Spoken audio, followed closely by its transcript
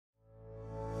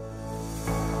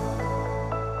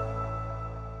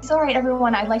So all right,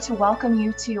 everyone, I'd like to welcome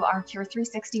you to our Cure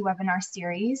 360 webinar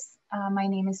series. My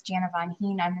name is Jana von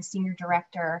Hehn. I'm the Senior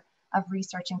Director of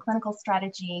Research and Clinical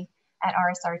Strategy at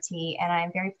RSRT, and I'm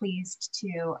very pleased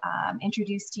to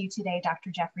introduce to you today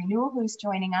Dr. Jeffrey Neul, who's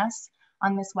joining us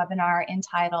on this webinar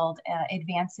entitled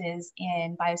Advances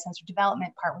in Biosensor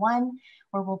Development Part 1,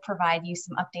 where we'll provide you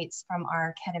some updates from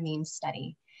our ketamine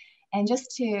study. And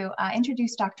just to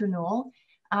introduce Dr. Neul,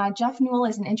 Jeff Neul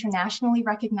is an internationally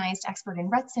recognized expert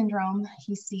in Rett syndrome.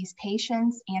 He sees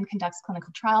patients and conducts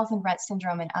clinical trials in Rett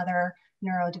syndrome and other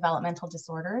neurodevelopmental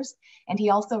disorders. And he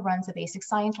also runs a basic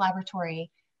science laboratory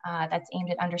that's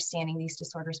aimed at understanding these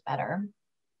disorders better.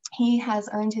 He has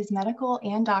earned his medical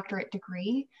and doctorate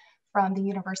degree from the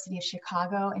University of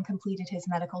Chicago and completed his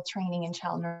medical training in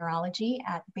child neurology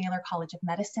at Baylor College of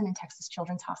Medicine and Texas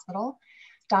Children's Hospital.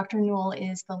 Dr. Neul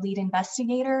is the lead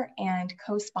investigator and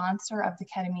co-sponsor of the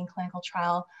ketamine clinical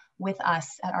trial with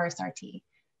us at RSRT.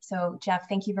 So Jeff,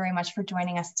 thank you very much for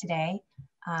joining us today.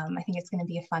 I think it's going to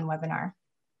be a fun webinar.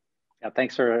 Yeah,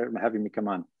 thanks for having me come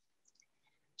on.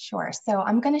 Sure, so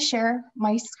I'm going to share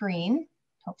my screen,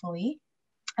 hopefully.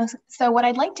 So what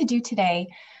I'd like to do today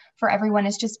for everyone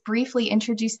is just briefly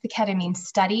introduce the ketamine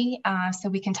study so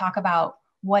we can talk about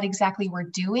what exactly we're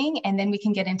doing, and then we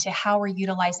can get into how we're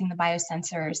utilizing the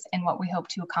biosensors and what we hope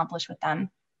to accomplish with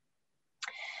them.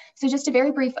 So just a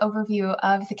very brief overview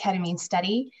of the ketamine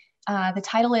study. The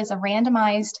title is a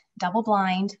randomized,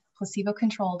 double-blind,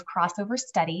 placebo-controlled crossover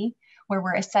study where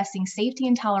we're assessing safety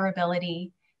and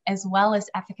tolerability as well as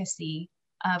efficacy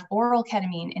of oral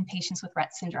ketamine in patients with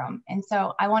Rett syndrome. And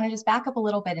so I want to just back up a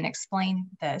little bit and explain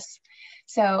this.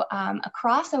 So a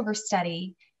crossover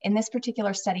study, in this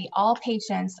particular study, all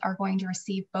patients are going to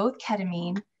receive both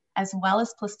ketamine as well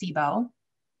as placebo,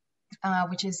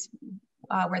 which is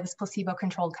where this placebo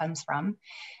control comes from.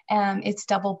 It's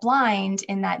double blind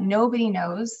in that nobody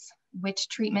knows which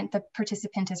treatment the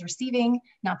participant is receiving,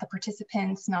 not the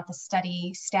participants, not the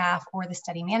study staff or the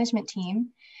study management team.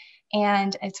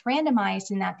 And it's randomized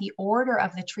in that the order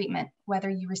of the treatment, whether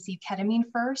you receive ketamine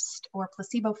first or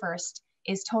placebo first,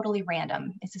 is totally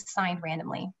random. It's assigned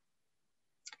randomly.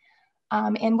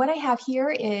 And what I have here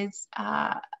is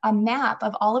a map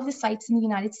of all of the sites in the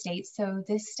United States. So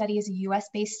this study is a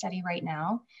US-based study right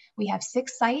now. We have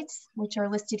 6 sites, which are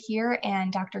listed here,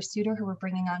 and Dr. Suter, who we're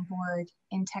bringing on board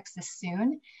in Texas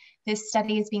soon. This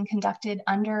study is being conducted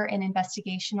under an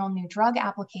investigational new drug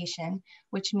application,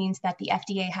 which means that the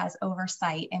FDA has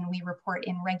oversight, and we report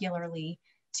in regularly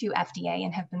to FDA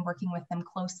and have been working with them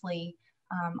closely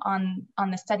on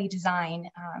the study design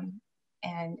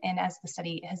and as the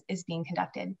study is being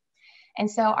conducted. And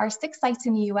so our 6 sites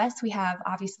in the US, we have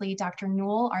obviously Dr.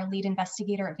 Neul, our lead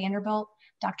investigator at Vanderbilt,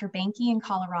 Dr. Banky in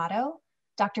Colorado,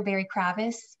 Dr. Barry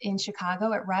Kravis in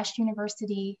Chicago at Rush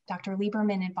University, Dr.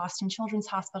 Lieberman in Boston Children's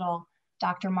Hospital,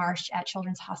 Dr. Marsh at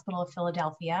Children's Hospital of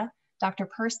Philadelphia, Dr.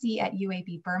 Percy at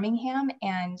UAB Birmingham,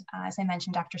 and as I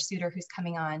mentioned, Dr. Suter, who's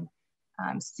coming on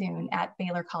soon at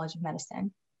Baylor College of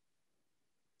Medicine.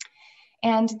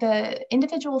 And the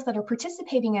individuals that are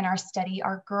participating in our study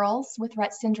are girls with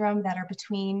Rett syndrome that are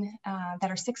that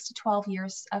are 6 to 12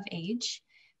 years of age.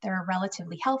 They're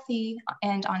relatively healthy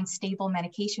and on stable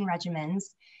medication regimens,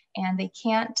 and they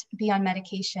can't be on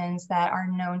medications that are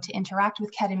known to interact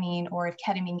with ketamine, or if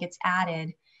ketamine gets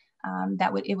added,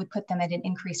 it would put them at an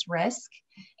increased risk.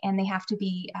 And they have to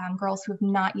be girls who have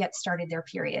not yet started their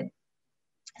period.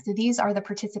 So these are the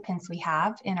participants we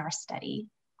have in our study.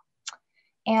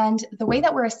 And the way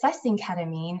that we're assessing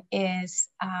ketamine is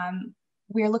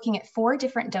we're looking at 4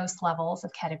 different dose levels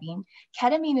of ketamine.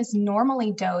 Ketamine is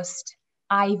normally dosed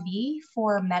IV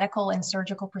for medical and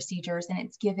surgical procedures, and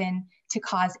it's given to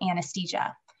cause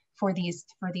anesthesia for these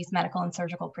medical and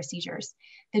surgical procedures.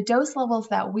 The dose levels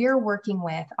that we're working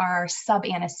with are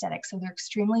sub-anesthetic, so they're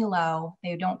extremely low.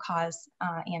 They don't cause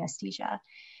anesthesia.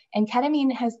 And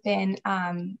ketamine has been,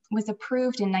 was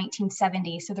approved in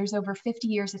 1970, so there's over 50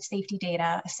 years of safety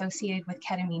data associated with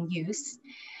ketamine use.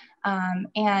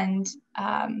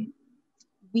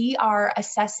 We are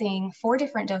assessing 4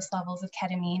 different dose levels of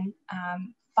ketamine,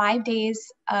 5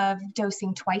 days of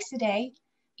dosing twice a day,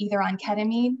 either on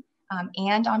ketamine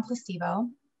and on placebo.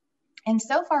 And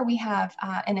so far we have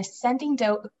an ascending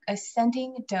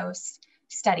dose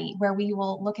study where we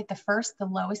will look at the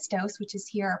lowest dose, which is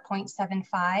here,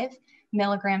 0.75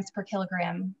 milligrams per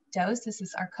kilogram dose. This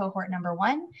is our cohort number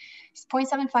 1.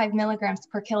 0.75 milligrams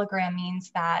per kilogram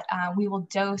means that we will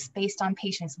dose based on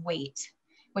patient's weight,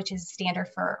 which is standard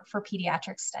for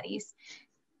pediatric studies.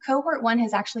 Cohort 1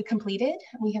 has actually completed.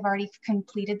 We have already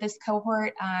completed this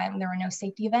cohort. There were no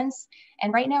safety events.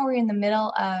 And right now we're in the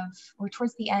middle of, or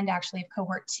towards the end actually, of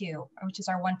cohort 2, which is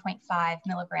our 1.5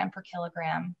 milligram per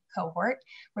kilogram cohort.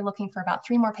 We're looking for about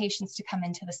 3 more patients to come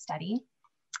into the study.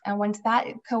 And once that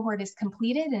cohort is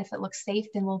completed, and if it looks safe,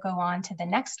 then we'll go on to the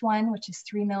next one, which is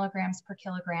 3 milligrams per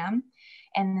kilogram.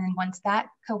 And then once that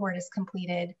cohort is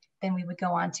completed, then we would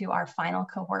go on to our final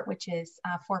cohort, which is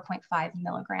 4.5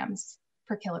 milligrams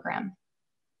per kilogram.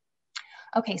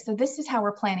 Okay, so this is how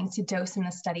we're planning to dose in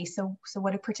the study. So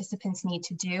what do participants need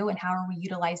to do, and how are we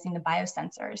utilizing the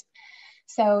biosensors?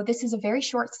 So this is a very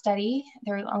short study.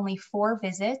 There are only 4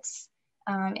 visits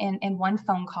and 1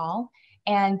 phone call.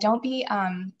 And don't be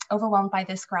overwhelmed by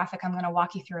this graphic. I'm going to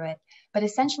walk you through it. But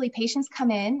essentially, patients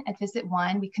come in at visit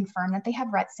 1. We confirm that they have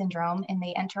Rett syndrome, and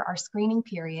they enter our screening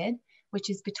period, which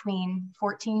is between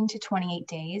 14 to 28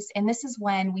 days. And this is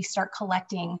when we start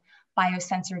collecting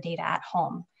biosensor data at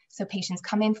home. So patients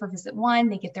come in for visit 1,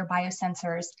 they get their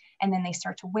biosensors, and then they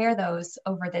start to wear those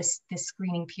over this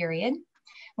screening period.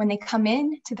 When they come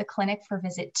in to the clinic for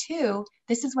visit 2,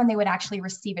 this is when they would actually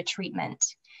receive a treatment.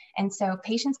 And so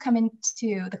patients come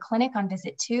into the clinic on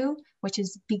visit 2, which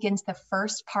begins the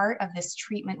first part of this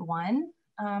treatment 1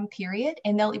 period,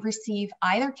 and they'll receive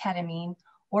either ketamine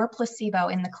or placebo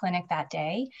in the clinic that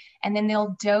day. And then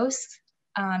they'll dose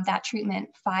that treatment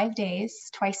 5 days,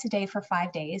 twice a day for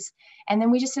 5 days. And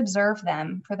then we just observe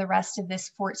them for the rest of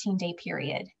this 14-day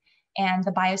period. And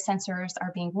the biosensors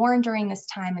are being worn during this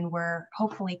time, and we're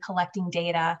hopefully collecting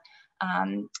data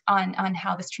on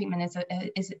how this treatment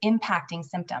is impacting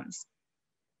symptoms.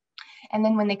 And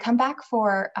then when they come back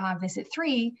for visit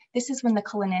 3, this is when the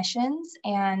clinicians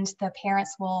and the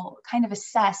parents will kind of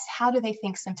assess how do they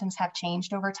think symptoms have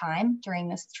changed over time during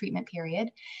this treatment period.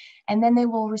 And then they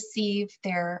will receive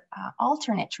their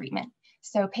alternate treatment.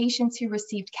 So patients who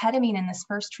received ketamine in this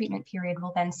first treatment period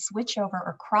will then switch over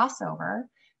or cross over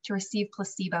to receive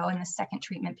placebo in the second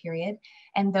treatment period.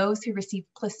 And those who received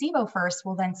placebo first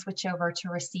will then switch over to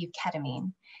receive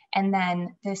ketamine. And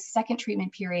then this second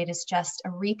treatment period is just a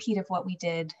repeat of what we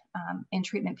did in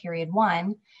treatment period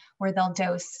 1, where they'll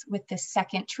dose with this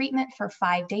second treatment for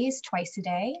 5 days, twice a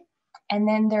day. And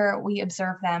then we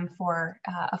observe them for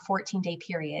a 14-day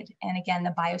period. And again,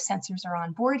 the biosensors are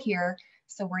on board here,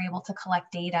 so we're able to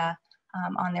collect data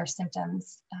on their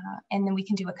symptoms. And then we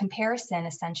can do a comparison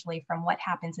essentially from what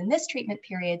happens in this treatment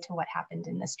period to what happened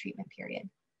in this treatment period.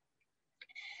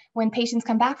 When patients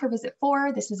come back for visit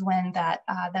 4, this is when that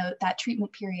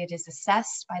treatment period is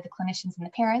assessed by the clinicians and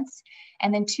the parents.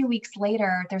 And then 2 weeks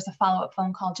later, there's a follow-up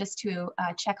phone call just to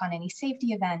check on any safety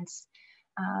events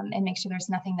and make sure there's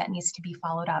nothing that needs to be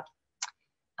followed up.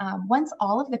 Once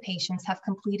all of the patients have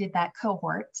completed that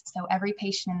cohort, so every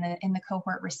patient in the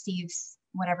cohort receives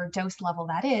whatever dose level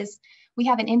that is, we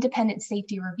have an independent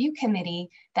safety review committee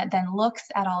that then looks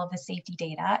at all of the safety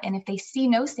data. And if they see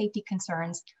no safety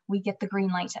concerns, we get the green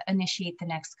light to initiate the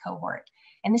next cohort.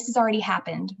 And this has already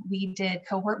happened. We did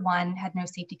cohort 1, had no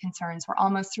safety concerns. We're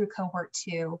almost through cohort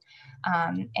 2,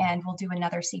 and we'll do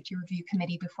another safety review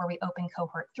committee before we open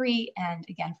cohort 3 and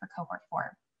again for cohort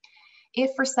 4.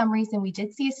 If for some reason we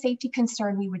did see a safety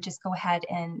concern, we would just go ahead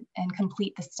and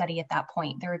complete the study at that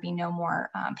point. There would be no more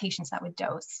patients that would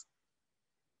dose.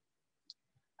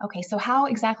 Okay, so how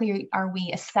exactly are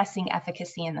we assessing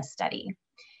efficacy in the study?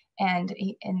 And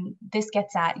this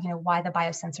gets at why the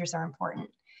biosensors are important.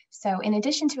 So in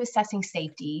addition to assessing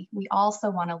safety, we also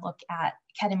want to look at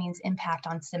ketamine's impact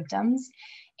on symptoms.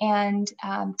 And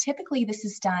typically this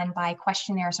is done by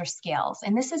questionnaires or scales.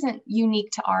 And this isn't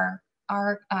unique to our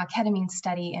ketamine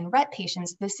study in Rett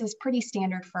patients. This is pretty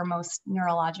standard for most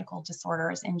neurological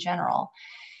disorders in general.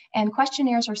 And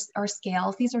questionnaires or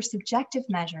scales, these are subjective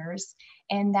measures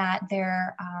in that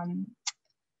they're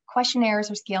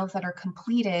questionnaires or scales that are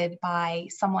completed by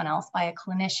someone else, by a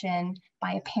clinician,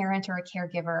 by a parent or a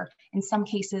caregiver, in some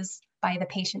cases by the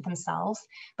patient themselves,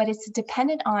 but it's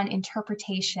dependent on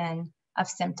interpretation of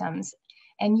symptoms.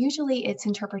 And usually it's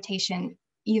interpretation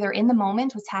either in the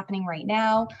moment, what's happening right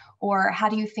now, or how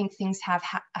do you think things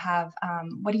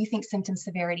what do you think symptom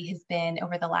severity has been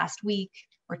over the last week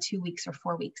or 2 weeks or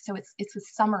 4 weeks? So it's a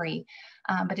summary,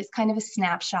 but it's kind of a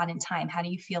snapshot in time. How do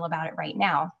you feel about it right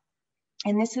now?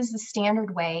 And this is the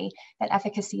standard way that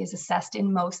efficacy is assessed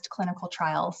in most clinical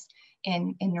trials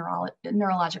in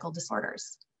neurological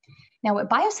disorders. Now, what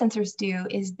biosensors do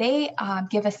is they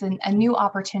give us a new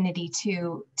opportunity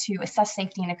to assess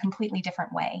safety in a completely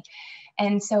different way.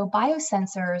 And so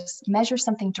biosensors measure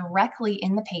something directly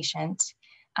in the patient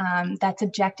that's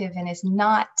objective and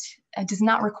does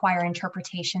not require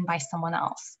interpretation by someone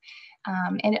else.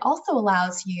 And it also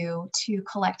allows you to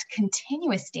collect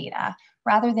continuous data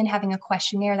rather than having a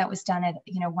questionnaire that was done at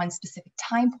one specific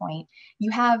time point. You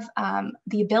have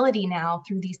the ability now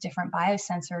through these different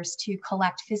biosensors to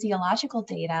collect physiological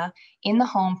data in the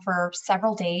home for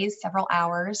several days, several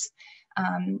hours,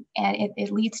 and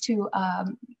it leads to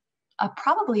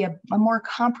probably a more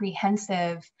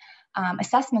comprehensive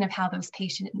assessment of how those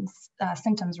patients'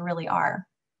 symptoms really are.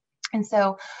 And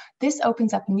so this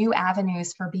opens up new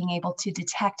avenues for being able to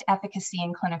detect efficacy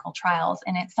in clinical trials.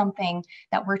 And it's something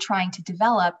that we're trying to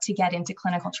develop to get into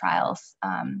clinical trials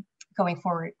going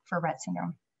forward for Rett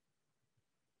syndrome.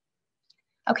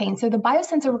 Okay, and so the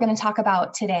biosensor we're going to talk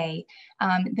about today,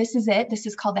 this is it. This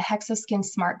is called the Hexoskin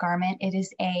Smart Garment. It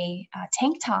is a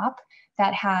tank top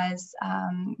that has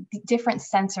different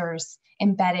sensors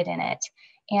embedded in it.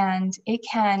 And it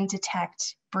can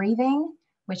detect breathing,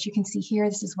 which you can see here.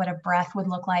 This is what a breath would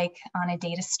look like on a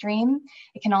data stream.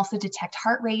 It can also detect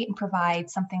heart rate and provide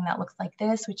something that looks like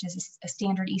this, which is a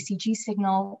standard ECG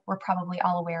signal we're probably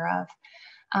all aware of.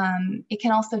 It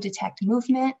can also detect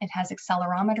movement. It has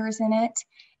accelerometers in it.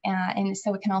 And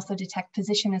so it can also detect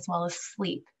position as well as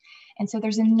sleep. And so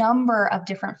there's a number of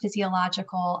different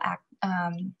physiological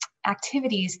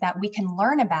activities that we can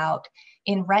learn about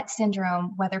in Rett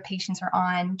syndrome, whether patients are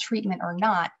on treatment or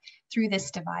not, through this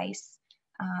device.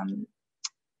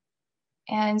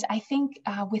 And I think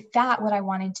with that, what I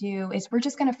want to do is we're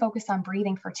just going to focus on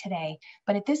breathing for today.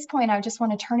 But at this point, I just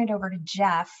want to turn it over to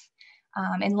Jeff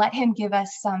and let him give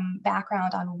us some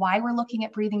background on why we're looking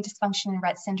at breathing dysfunction in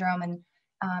Rett syndrome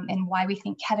and why we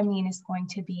think ketamine is going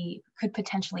to could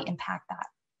potentially impact that.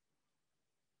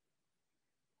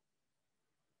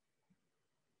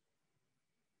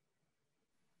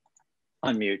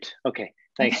 Unmute. Okay,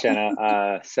 thanks,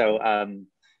 Jana.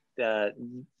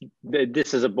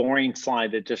 This is a boring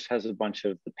slide that just has a bunch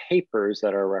of the papers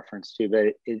that are referenced to,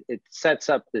 but it sets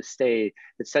up the stage.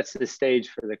 It sets the stage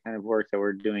for the kind of work that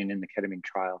we're doing in the ketamine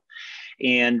trial.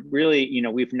 And really,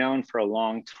 we've known for a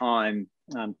long time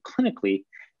clinically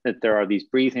that there are these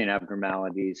breathing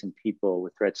abnormalities in people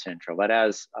with Rett syndrome. But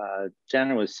as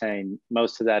Jenna was saying,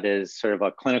 most of that is sort of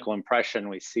a clinical impression.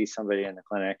 We see somebody in the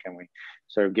clinic and we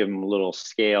sort of give them a little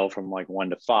scale from like 1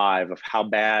 to 5 of how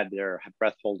bad their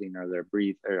breath holding or their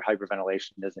or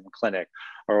hyperventilation is in clinic.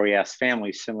 Or we ask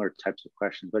families similar types of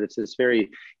questions, but it's this very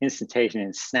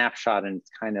instantaneous snapshot, and it's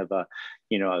kind of a,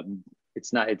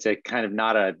 it's a kind of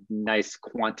not a nice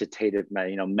quantitative,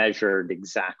 measured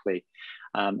exactly.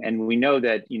 And we know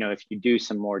that, if you do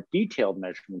some more detailed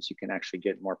measurements, you can actually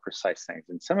get more precise things.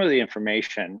 And some of the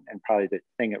information, and probably the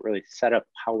thing that really set up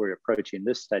how we're approaching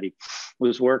this study,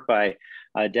 was work by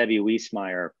Debbie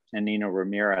Wiesmeyer and Nina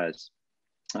Ramirez.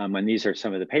 And these are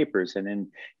some of the papers. And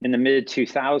in the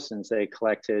mid-2000s, they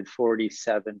collected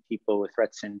 47 people with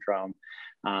Rett syndrome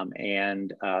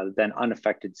and then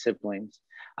unaffected siblings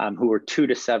who were 2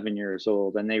 to 7 years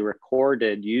old. And they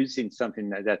recorded using something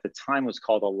that at the time was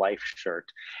called a life shirt.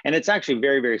 And it's actually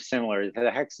very, very similar.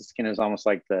 The Hexoskin is almost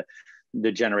like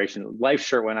the generation. Life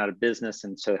shirt went out of business.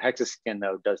 And so Hexoskin,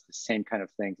 though, does the same kind of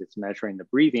things. It's measuring the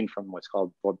breathing from what's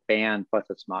called band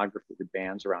plethysmography, the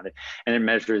bands around it. And it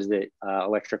measures the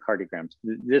electrocardiograms.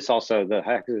 This also, the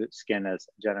Hexoskin, as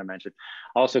Jenna mentioned,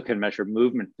 also can measure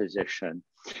movement position.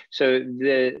 So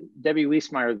Debbie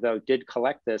Wiesmeyer, though, did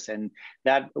collect this, and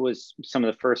that was some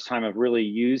of the first time of really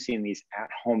using these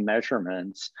at-home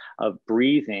measurements of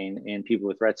breathing in people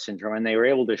with Rett syndrome. And they were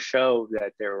able to show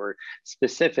that there were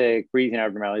specific breathing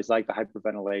abnormalities like the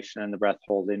hyperventilation and the breath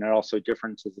holding, and also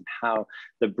differences in how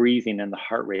the breathing and the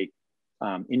heart rate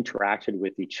interacted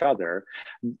with each other,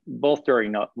 both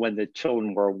during when the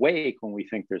children were awake, when we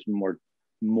think there's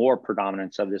more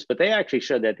predominance of this, but they actually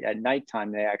showed that at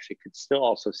nighttime, they actually could still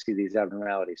also see these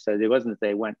abnormalities. So it wasn't that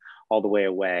they went all the way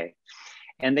away.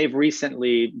 And they've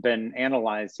recently been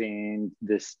analyzing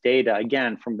this data,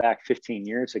 again, from back 15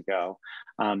 years ago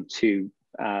to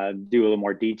do a little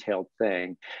more detailed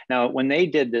thing. Now, when they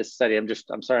did this study,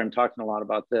 I'm sorry, I'm talking a lot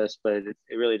about this, but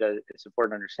it really does, it's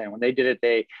important to understand. When they did it,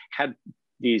 they had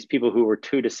these people who were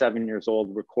 2 to 7 years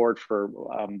old record for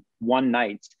 1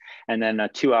 night and then a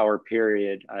 2-hour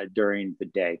period during the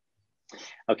day.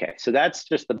 Okay, so that's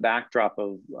just the backdrop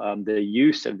of the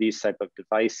use of these type of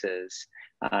devices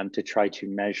to try to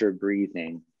measure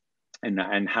breathing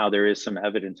and how there is some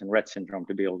evidence in Rett syndrome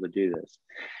to be able to do this.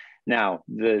 Now,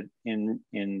 in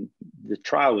the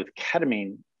trial with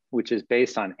ketamine, which is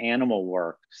based on animal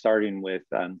work, starting with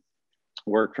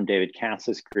work from David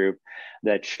Cass's group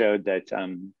that showed that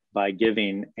by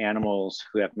giving animals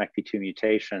who have MECP2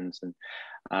 mutations and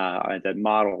that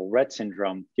model Rett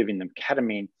syndrome, giving them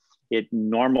ketamine, it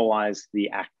normalized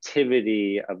the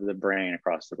activity of the brain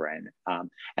across the brain.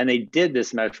 And they did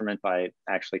this measurement by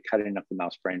actually cutting up the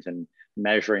mouse brains and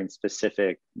measuring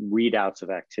specific readouts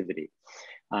of activity.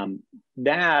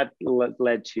 That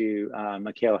led to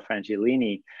Michele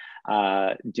Frangiolini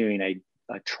doing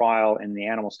a trial in the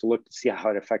animals to look to see how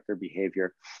it affected their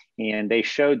behavior. And they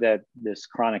showed that this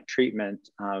chronic treatment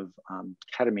of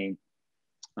ketamine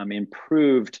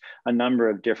improved a number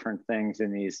of different things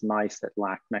in these mice that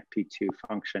lack MECP2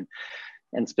 function.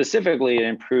 And specifically, it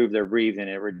improved their breathing.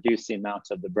 It reduced the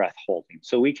amount of the breath holding.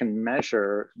 So we can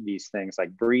measure these things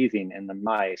like breathing in the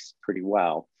mice pretty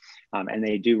well. And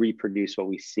they do reproduce what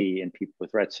we see in people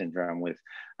with Rett syndrome with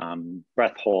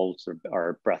breath holds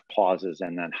or breath pauses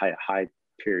and then high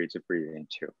periods of breathing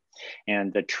too.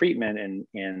 And the treatment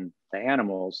in the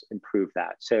animals improved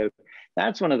that. So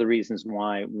that's one of the reasons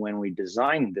why when we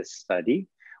designed this study,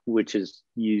 which is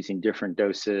using different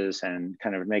doses and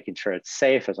kind of making sure it's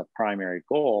safe as a primary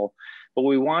goal, but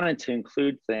we wanted to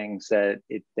include things that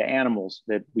the animals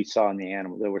that we saw in the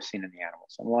animal, that were seen in the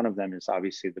animals. And one of them is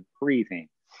obviously the breathing.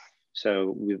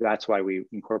 So that's why we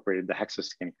incorporated the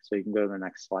hexoskin. So you can go to the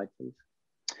next slide, please.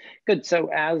 Good. So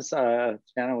as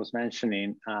Jana was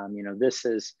mentioning, this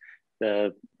is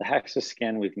the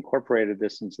hexoskin. We've incorporated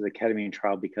this into the ketamine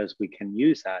trial because we can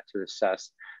use that to assess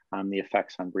the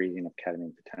effects on breathing of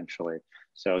ketamine potentially.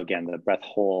 So again, the breath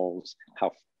holds,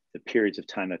 how the periods of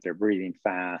time that they're breathing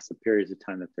fast, the periods of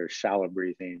time that they're shallow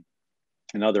breathing,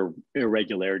 and other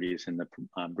irregularities in the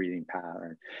breathing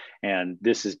pattern. And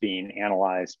this is being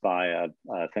analyzed by a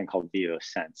thing called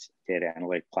Biosensor data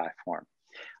analytic platform.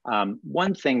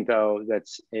 One thing though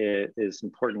is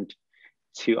important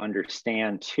to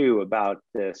understand too about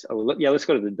this. Oh, yeah, let's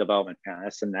go to the development plan.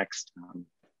 That's the next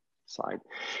slide.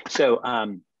 So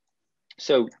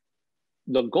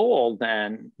the goal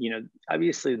then,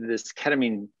 obviously this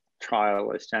ketamine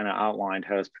trial, as Jana outlined,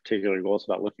 has particular goals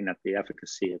about looking at the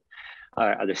efficacy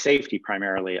of the safety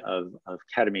primarily of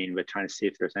ketamine, but trying to see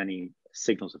if there's any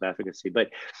signals of efficacy. But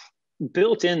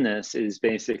built in this is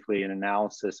basically an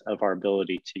analysis of our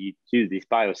ability to do these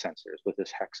biosensors with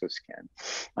this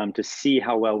hexoskin to see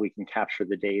how well we can capture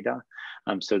the data.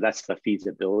 So that's the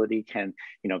feasibility. Can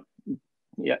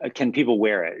people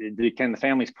wear it? Can the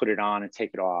families put it on and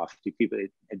take it off? Do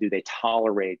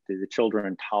the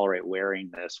children tolerate wearing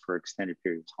this for extended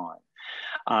period of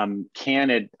time?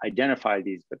 Can it identify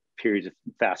these periods of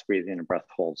fast breathing and breath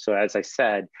hold? So as I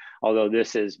said, although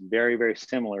this is very, very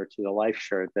similar to the life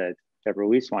shirt that Deborah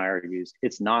Wiesmeyer used,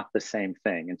 it's not the same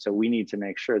thing. And so we need to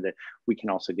make sure that we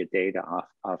can also get data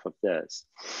off of this.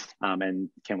 And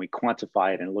can we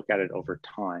quantify it and look at it over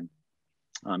time?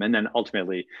 And then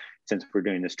ultimately, since we're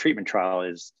doing this treatment trial,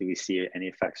 do we see any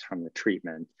effects from the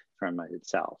treatment from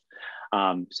itself?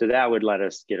 So that would let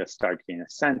us start getting a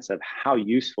sense of how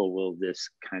useful will this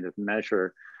kind of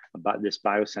measure about this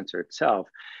biosensor itself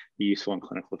be useful in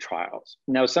clinical trials.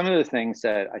 Now, some of the things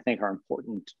that I think are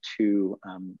important to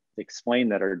explain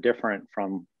that are different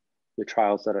from the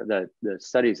trials the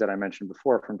studies that I mentioned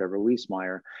before from Deborah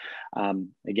Wiesmeyer,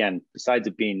 again, besides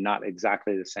it being not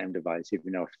exactly the same device,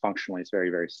 even though functionally it's very,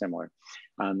 very similar.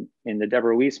 In the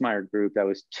Deborah Wiesmeyer group, that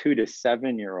was 2 to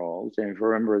 7 year olds. And if you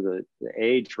remember the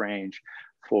age range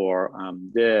for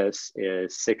this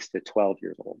is 6 to 12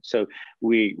 years old. So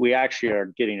we actually are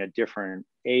getting a different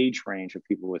age range of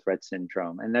people with Rett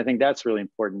syndrome. And I think that's really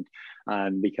important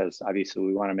because obviously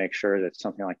we want to make sure that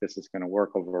something like this is going to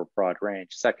work over a broad range.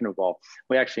 Second of all,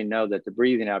 we actually know that the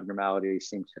breathing abnormalities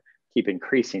seem to keep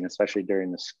increasing, especially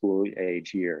during the school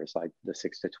age years, like the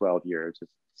 6 to 12 years, it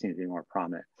seems to be more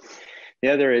prominent. The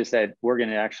other is that we're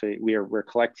going to actually, we're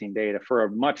collecting data for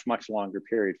a much, much longer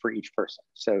period for each person.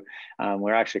 So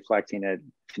we're actually collecting it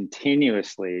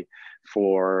continuously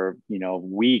for,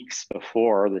 weeks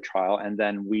before the trial and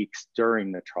then weeks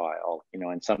during the trial,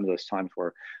 and some of those times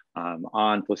we're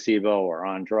on placebo or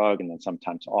on drug and then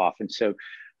sometimes off. And so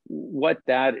what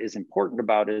that is important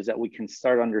about is that we can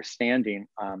start understanding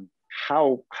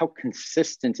how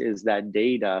consistent is that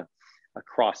data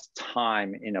across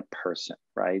time in a person,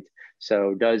 right?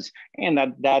 So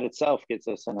that itself gives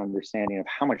us an understanding of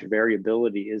how much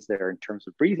variability is there in terms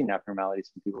of breathing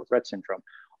abnormalities in people with Rett syndrome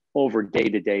over day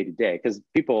to day to day. Because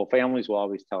families will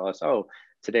always tell us, oh,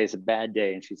 today's a bad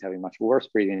day and she's having much worse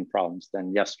breathing problems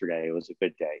than yesterday was a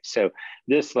good day. So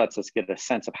this lets us get a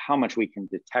sense of how much we can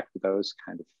detect those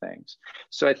kind of things.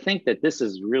 So I think that this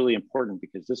is really important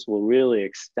because this will really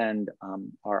extend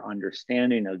our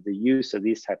understanding of the use of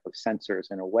these type of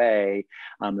sensors in a way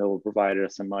that will provide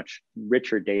us a much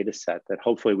richer data set that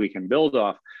hopefully we can build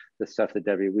off the stuff that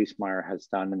Debbie Wiesmeyer has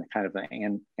done in the kind of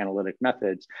analytic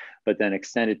methods, but then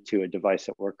extend it to a device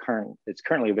that it's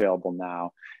currently available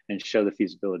now and show the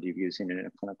feasibility of using it in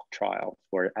a clinical trial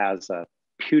or as a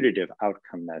putative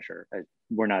outcome measure.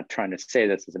 We're not trying to say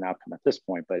this is an outcome at this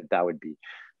point, but that would be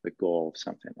the goal of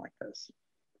something like this.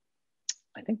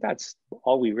 I think that's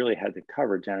all we really had to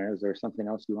cover. Jenna, is there something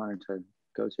else you wanted to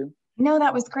go to? No,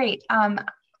 that was great.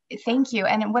 Thank you.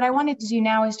 And what I wanted to do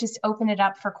now is just open it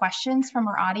up for questions from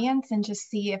our audience and just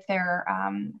see if there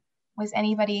was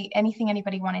anything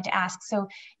anybody wanted to ask. So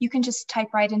you can just type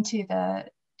right into the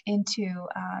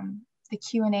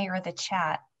Q&A or the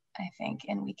chat, I think,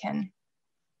 and we can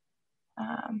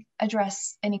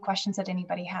address any questions that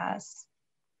anybody has.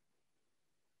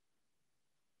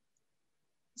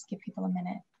 Just give people a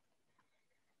minute.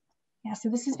 Yeah, so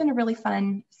this has been a really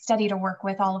fun study to work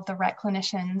with all of the Rett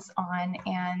clinicians on.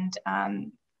 And,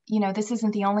 you know, this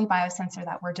isn't the only biosensor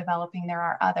that we're developing. There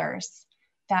are others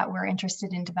that we're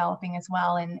interested in developing as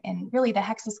well. And really the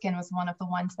Hexaskin was one of the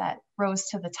ones that rose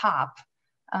to the top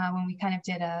when we kind of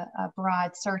did a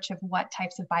broad search of what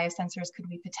types of biosensors could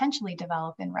we potentially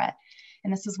develop in Rett.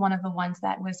 And this is one of the ones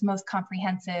that was most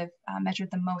comprehensive,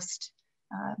 measured the most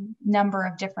number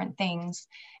of different things.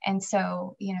 And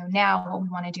so, you know, now what we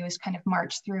want to do is kind of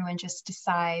march through and just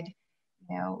decide,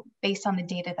 you know, based on the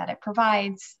data that it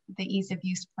provides, the ease of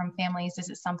use from families, is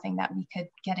it something that we could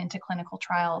get into clinical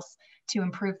trials to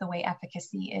improve the way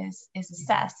efficacy is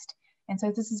assessed? And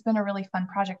so this has been a really fun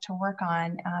project to work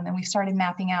on. And we started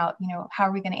mapping out, you know, how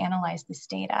are we going to analyze this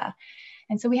data?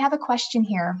 And so we have a question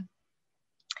here.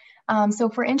 So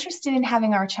if we're interested in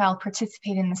having our child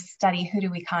participate in this study, who do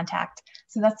we contact?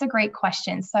 So that's a great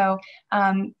question. So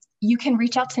you can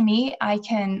reach out to me. I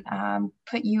can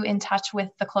put you in touch with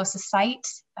the closest site,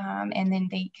 and then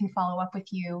they can follow up with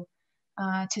you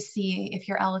to see if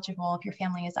you're eligible, if your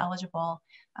family is eligible.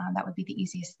 That would be the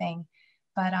easiest thing.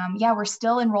 But yeah, we're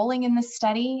still enrolling in this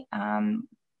study.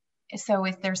 So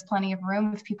if there's plenty of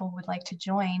room, if people would like to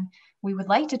join, we would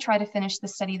like to try to finish the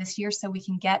study this year so we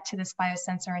can get to this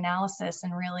biosensor analysis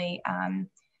and really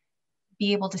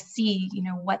be able to see, you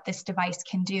know, what this device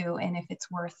can do and if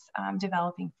it's worth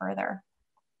developing further.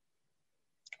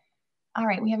 All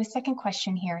right, we have a second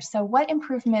question here. So what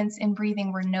improvements in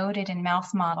breathing were noted in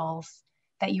mouse models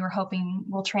that you were hoping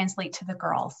will translate to the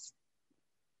girls?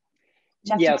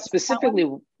 Jeff, yeah, specifically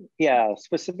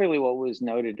what was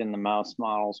noted in the mouse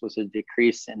models was a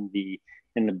decrease in the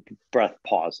breath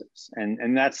pauses,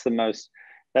 and that's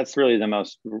really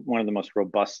one of the most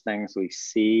robust things we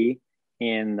see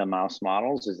in the mouse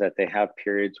models, is that they have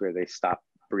periods where they stop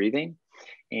breathing,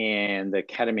 and the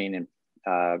ketamine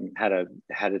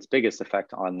had its biggest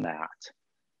effect on that.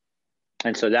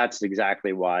 And so that's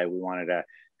exactly why we wanted to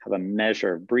have a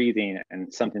measure of breathing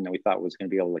and something that we thought was going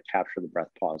to be able to capture the breath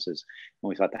pauses. And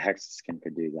we thought the Hexaskin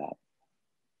could do that.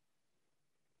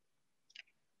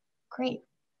 Great.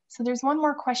 So there's one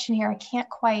more question here. I can't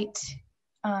quite,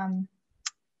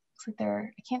 looks like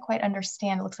I can't quite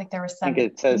understand. It looks like there was some. I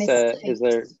think it says,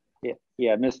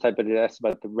 mistype, but it asks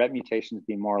about the Rett mutations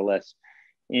being more or less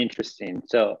interesting.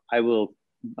 So I will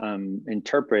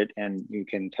interpret, and you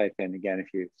can type in again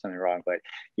if you something wrong, but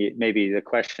maybe the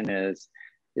question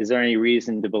is there any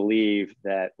reason to believe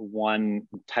that one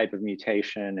type of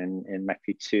mutation in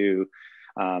MECP2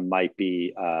 might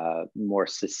be more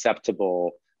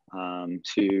susceptible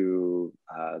to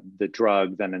the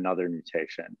drug than another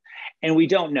mutation? And we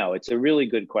don't know. It's a really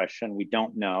good question. We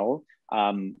don't know.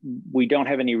 We don't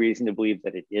have any reason to believe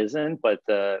that it isn't, but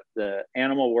the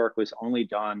animal work was only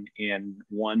done in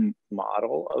one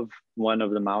model of one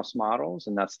of the mouse models,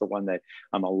 and that's the one that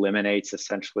eliminates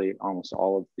essentially almost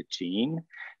all of the gene.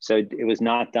 So it was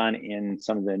not done in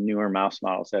some of the newer mouse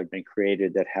models that have been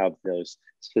created that have those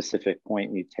specific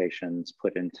point mutations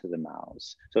put into the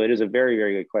mouse. So it is a very,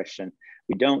 very good question.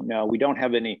 We don't know. We don't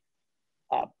have any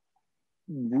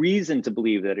reason to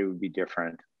believe that it would be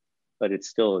different, but it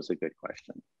still is a good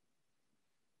question.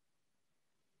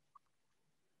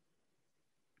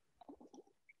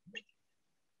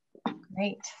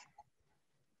 Great.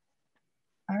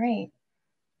 All right.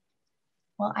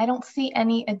 Well, I don't see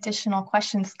any additional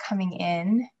questions coming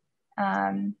in.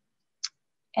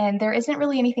 And there isn't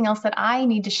really anything else that I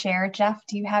need to share. Jeff,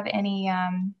 do you have any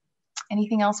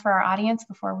anything else for our audience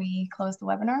before we close the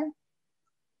webinar?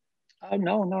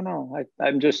 No.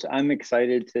 I'm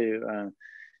excited to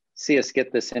see us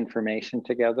get this information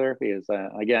together because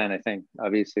again, I think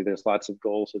obviously there's lots of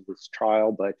goals of this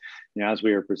trial, but as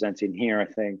we were presenting here, I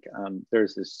think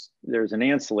there's an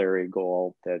ancillary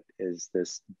goal that is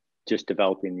this just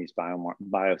developing these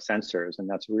biosensors, and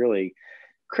that's really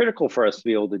critical for us to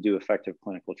be able to do effective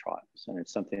clinical trials. And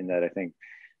it's something that I think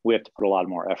we have to put a lot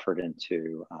more effort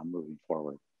into moving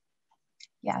forward.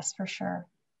 Yes, for sure.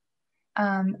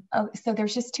 So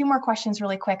there's just 2 more questions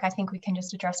really quick I think we can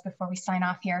just address before we sign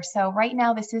off here. So right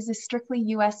now, this is a strictly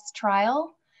US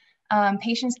trial.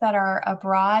 Patients that are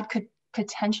abroad could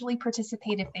potentially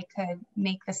participate if they could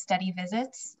make the study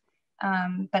visits.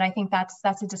 But I think that's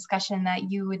a discussion that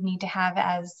you would need to have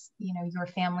as your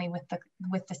family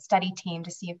with the study team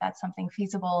to see if that's something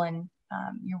feasible and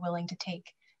you're willing to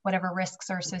take whatever risks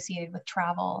are associated with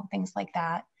travel, things like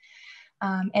that.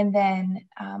 And then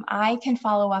I can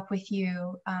follow up with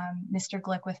you, Mr.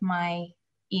 Glick, with my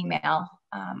email.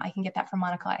 I can get that from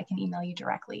Monica. I can email you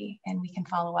directly and we can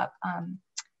follow up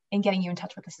in getting you in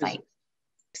touch with the site.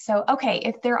 So, okay,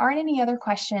 if there aren't any other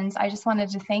questions, I just wanted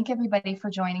to thank everybody for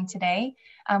joining today.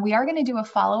 We are going to do a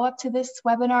follow-up to this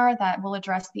webinar that will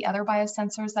address the other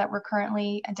biosensors that we're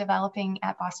currently developing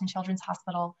at Boston Children's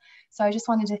Hospital. So I just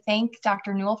wanted to thank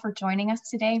Dr. Neul for joining us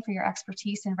today, for your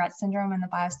expertise in Rett syndrome and the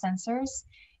biosensors,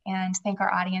 and thank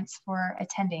our audience for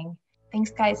attending.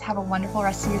 Thanks, guys. Have a wonderful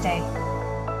rest of your day.